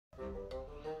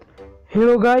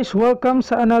Hello guys, welcome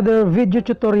sa another video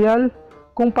tutorial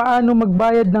kung paano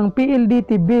magbayad ng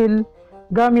PLDT bill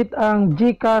gamit ang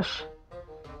GCASH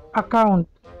account.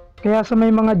 Kaya sa may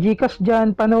mga GCash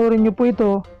dyan, panoorin nyo po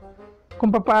ito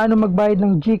kung paano magbayad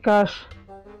ng GCash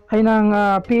ay ng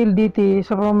PLDT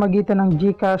sa pamamagitan ng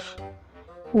GCash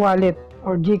wallet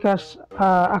or GCash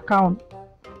account.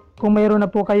 Kung mayroon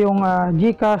na po kayong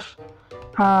GCash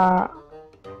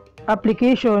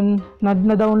application na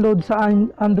download sa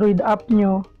Android app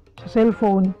nyo sa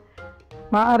cellphone,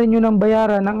 maaari nyo nang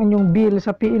bayaran ang inyong bill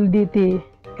sa PLDT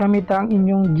gamit ang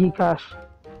inyong GCash.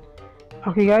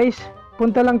 Okay guys,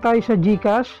 punta lang tayo sa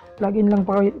GCash, login lang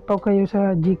po kayo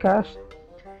sa GCash,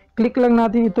 click lang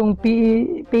natin itong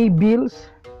pay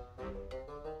bills,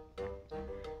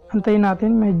 antayin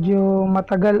natin, medyo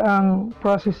matagal ang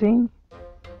processing.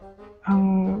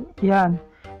 Yan,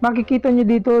 makikita nyo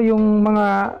dito yung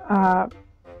mga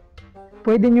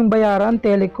pwede nyong bayaran: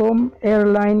 telecom,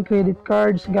 airline, credit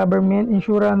cards, government,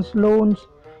 insurance, loans,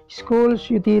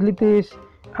 schools, utilities,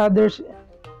 others.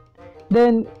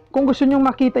 Then kung gusto nyong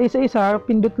makita isa-isa,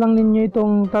 pindot lang ninyo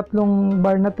itong tatlong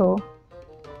bar na to.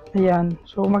 Ayan,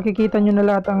 so makikita nyo na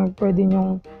lahat ang pwede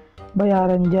nyong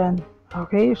bayaran dyan.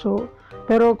 Okay, so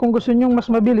pero kung gusto nyong mas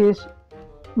mabilis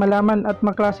malaman at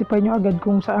maklasify nyo agad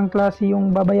kung saang klase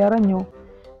yung babayaran nyo,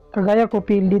 kagaya ko,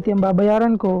 PLDT ang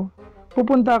babayaran ko,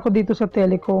 pupunta ako dito sa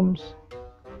telecoms.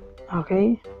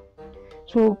 Okay,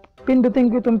 so pindutin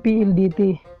ko itong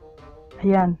PLDT.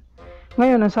 Ayan,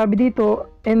 ngayon ang sabi dito,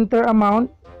 enter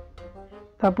amount,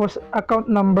 tapos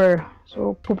account number.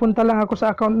 So pupunta lang ako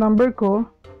sa account number ko,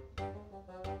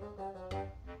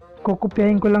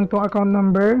 kukopyahin ko lang tong account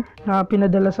number na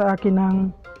pinadala sa akin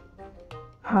ng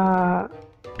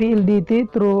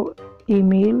PLDT through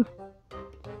email.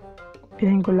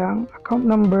 Kopyahin ko lang account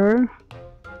number.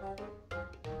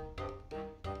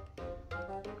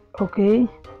 Okay,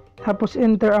 tapos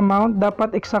enter amount,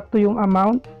 dapat eksakto yung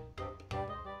amount,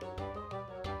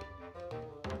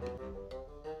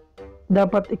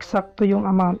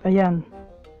 ayan,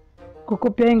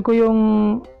 kukopyahin ko yung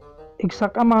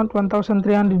exact amount,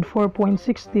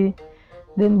 1,304.60.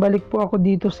 then balik po ako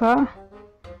dito sa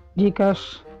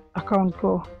GCash account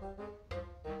ko.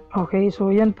 Okay,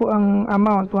 so yan po ang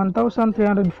amount,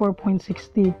 1,304.60.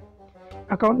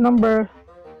 account number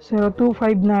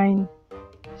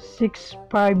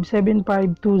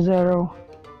 0259657520.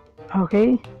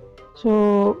 okay, so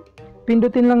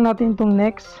pindutin lang natin itong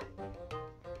next.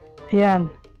 Ayan,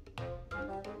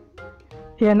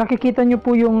 nakikita nyo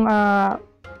po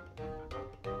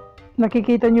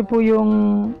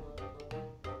yung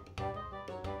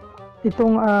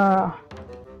itong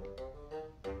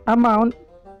amount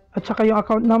at saka yung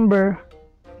account number.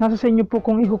 Nasa sa inyo po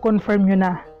kung i-confirm nyo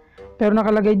na, pero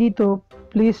nakalagay dito,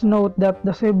 please note that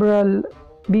the several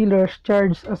billers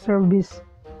charge a service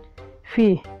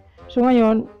fee. So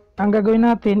ngayon, ang gagawin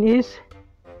natin is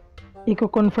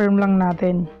i-confirm lang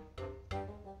natin.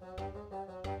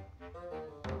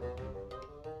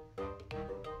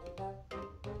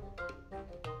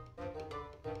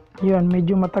 Yun,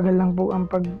 medyo matagal lang po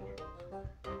ang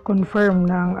pag-confirm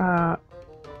ng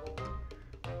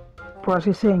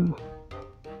processing.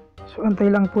 So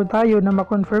antay lang po tayo na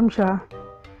ma-confirm siya.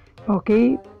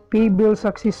 Okay, pay bill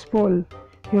successful.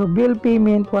 Your bill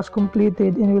payment was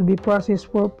completed and will be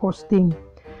processed for posting.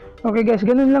 Okay guys,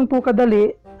 ganun lang po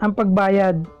kadali ang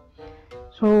pagbayad.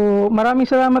 So maraming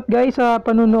salamat guys sa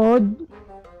panunood.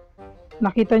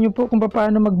 Nakita nyo po kung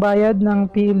paano magbayad ng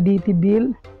PLDT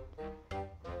bill.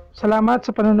 Salamat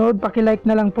sa panonood. Paki-like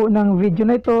na lang po ng video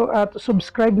na ito at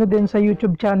subscribe na din sa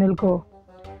YouTube channel ko.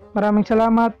 Maraming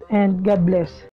salamat and God bless.